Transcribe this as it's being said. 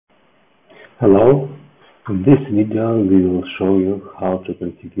Hello, in this video we will show you how to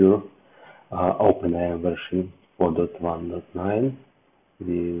configure OpenIAM version 4.1.9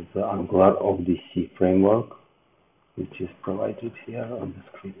 with the Angular OIDC framework, which is provided here on the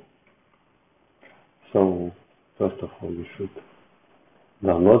screen. So first of all, you should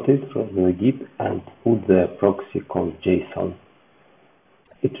download it from the Git and put the proxy conf JSON.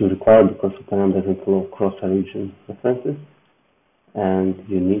 It will require because OpenIAM doesn't allow cross-origin references, and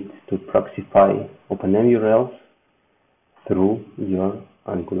you need to proxify OpenIAM URLs through your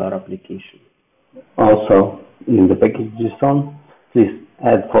Angular application. Also, in the package JSON, please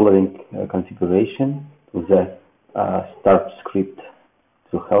add following configuration to the start script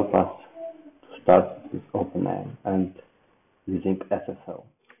to help us to start with OpenIAM and using SSL.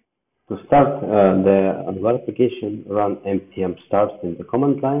 To start the Angular application, run npm start in the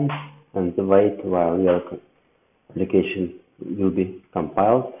command line and wait while your application will be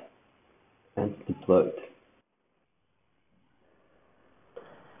compiled and deployed.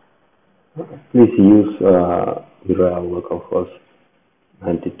 Please use URL localhost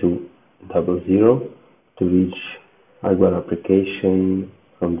 9200 to reach Angular application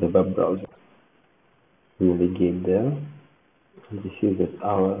from the web browser. Navigate there, and this is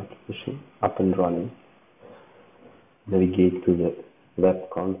our application up and running. Navigate to the web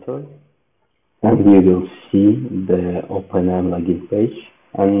console, and we will see the OpenIAM login page,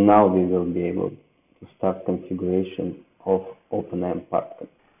 and now we will be able to start configuration of OpenIAM partner.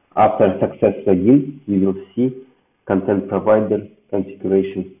 After success login, you will see content provider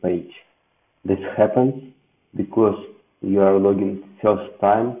configuration page. This happens because you are logging first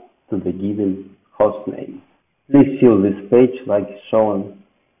time to the given host name. Please fill this page like shown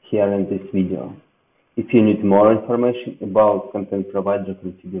here in this video. If you need more information about content provider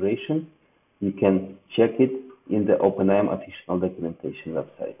configuration, you can check it in the OpenIAM official documentation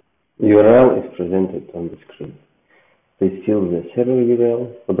website. URL is presented on the screen. Please fill the server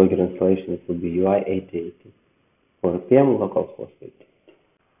URL. For Docker installation, it will be UI 880. For PM, localhost 880.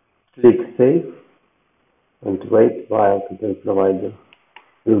 Click Save and wait while content provider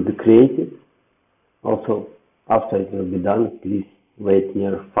will be created. Also, after it will be done, please wait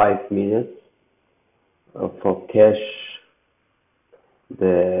near 5 minutes for cache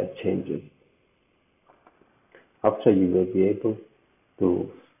the changes. After, you will be able to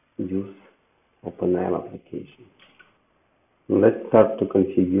use OpenIAM application. Let's start to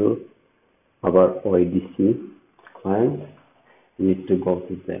configure our OIDC client. We need to go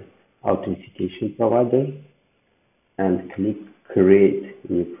to the authentication provider and click Create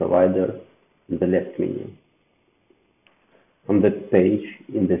New Provider in the left menu. On that page,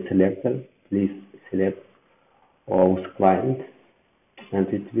 in the selector, please select OAuth client, and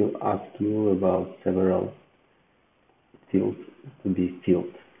it will ask you about several fields to be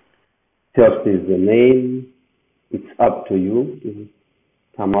filled. First is the name. It's up to you to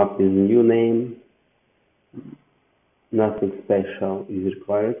come up with a new name. Nothing special is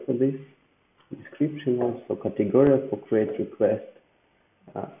required for this. Description also, category for create request.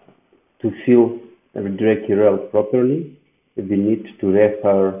 To fill a redirect URL properly, we need to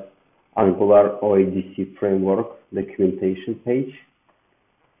refer Angular OIDC framework documentation page.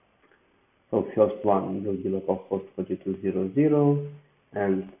 So first one will be localhost 4200,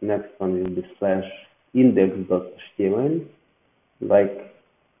 and next one will be /index.html, like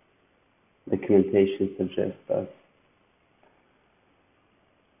documentation suggests us.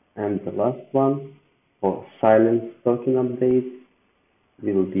 And the last one for silence token update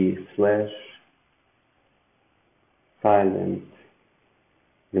will be /silent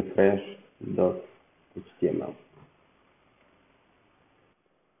refresh.html.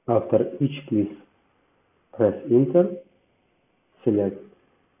 After each, please press Enter, select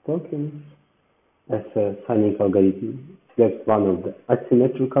tokens. As a signing algorithm, select one of the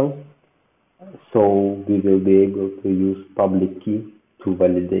asymmetrical, so we will be able to use public key to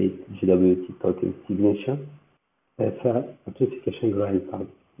validate JWT token signature. As a authentication grant type,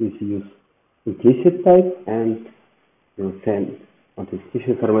 please use implicit type and will send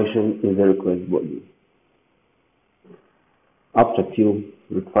authentication information in the request body. After fill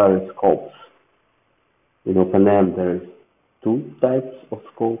requires scopes. In OpenIAM, there is two types of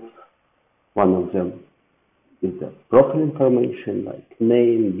scopes. One of them is the profile information like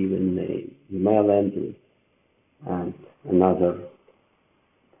name, given name, email address, and another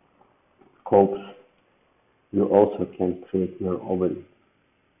scopes. You also can create your own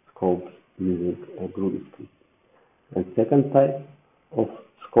scopes using a Groovy script. And second type of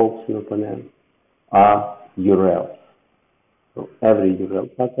scopes in OpenIAM are URLs. So every URL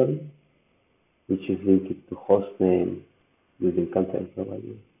pattern which is linked to host name using content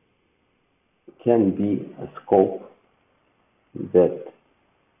provider can be a scope that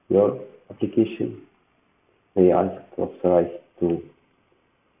your application may ask to authorize to.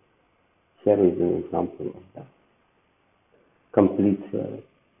 Here is an example of that. Complete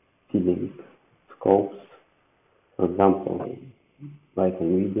filling scopes, for example, like a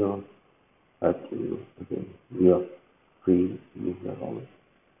video, but you are free user always.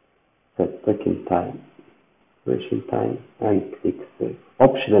 Set token time, version time, and click save.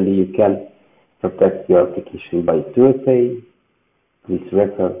 Optionally, you can protect your application by 2FA. Please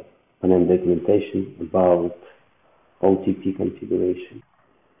refer OpenIAM documentation about OTP configuration.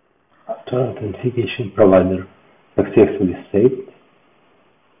 After authentication provider successfully saved,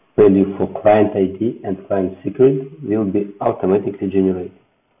 value for client ID and client secret will be automatically generated.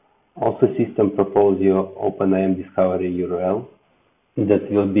 Also, system proposes your OpenIAM discovery URL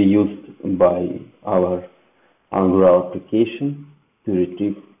that will be used by our Angular application to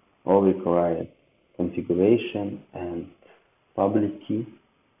retrieve all required configuration and public key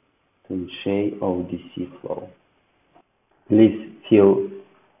to ensure OIDC flow. Please fill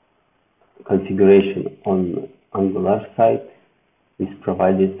configuration on Angular site is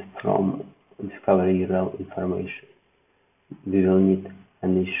provided from discovery URL information. We will need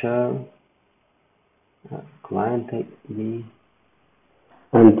initial, client ID,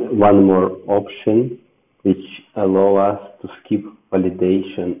 and one more option which allow us to skip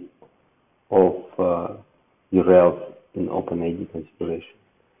validation of URLs in OpenID configuration.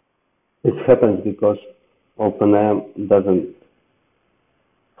 It happens because OpenIAM doesn't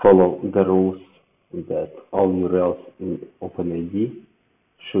follow the rules that all URLs in OpenID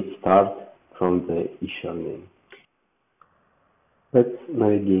should start from the issuer name. Let's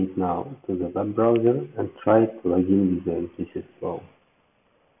navigate now to the web browser and try to log in with the implicit flow.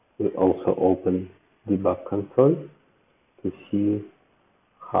 We also open debug console to see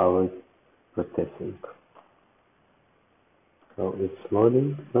how it's processing. So it's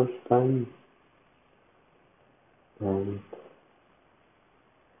loading first time, and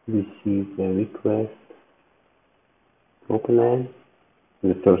we see the request OpenIAM.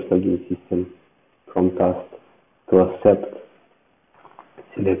 The first login system prompts us to accept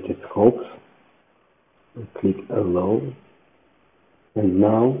selected scopes. We click Allow, and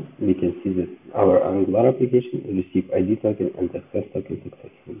now we can see that our Angular application received ID token and access token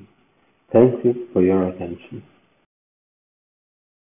successfully. Thank you for your attention.